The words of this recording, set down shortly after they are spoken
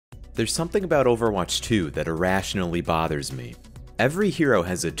There's something about Overwatch 2 that irrationally bothers me. Every hero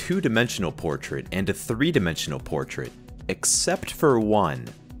has a 2-dimensional portrait and a 3-dimensional portrait, except for one.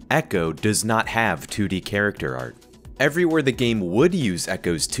 Echo does not have 2D character art. Everywhere the game would use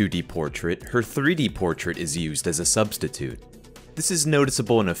Echo's 2D portrait, her 3D portrait is used as a substitute. This is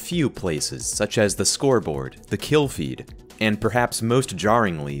noticeable in a few places, such as the scoreboard, the kill feed, and perhaps most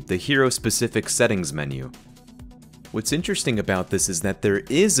jarringly, the hero-specific settings menu. What's interesting about this is that there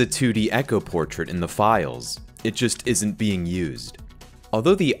is a 2D Echo portrait in the files, it just isn't being used.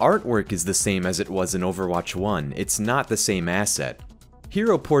 Although the artwork is the same as it was in Overwatch 1, it's not the same asset.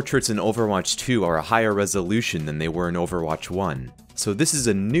 Hero portraits in Overwatch 2 are a higher resolution than they were in Overwatch 1, so this is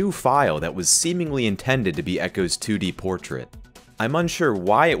a new file that was seemingly intended to be Echo's 2D portrait. I'm unsure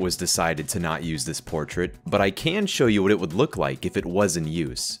why it was decided to not use this portrait, but I can show you what it would look like if it was in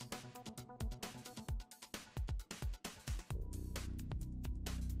use.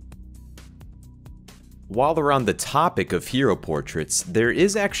 While we're on the topic of hero portraits, there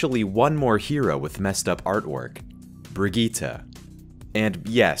is actually one more hero with messed up artwork. Brigitte. And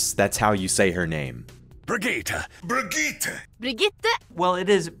yes, that's how you say her name. Brigitte! Brigitte! Brigitte? Well, it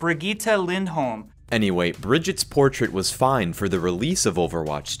is Brigitte Lindholm. Anyway, Brigitte's portrait was fine for the release of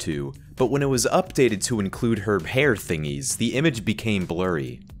Overwatch 2, but when it was updated to include her hair thingies, the image became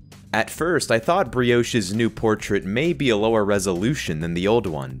blurry. At first, I thought Brioche's new portrait may be a lower resolution than the old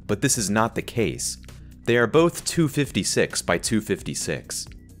one, but this is not the case. They are both 256 by 256.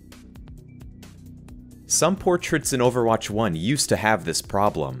 Some portraits in Overwatch 1 used to have this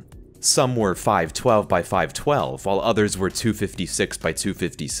problem. Some were 512 by 512, while others were 256 by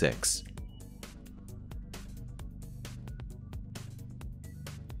 256.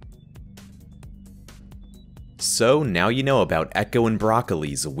 So now you know about Echo and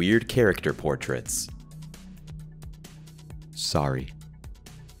Broccoli's weird character portraits. Sorry.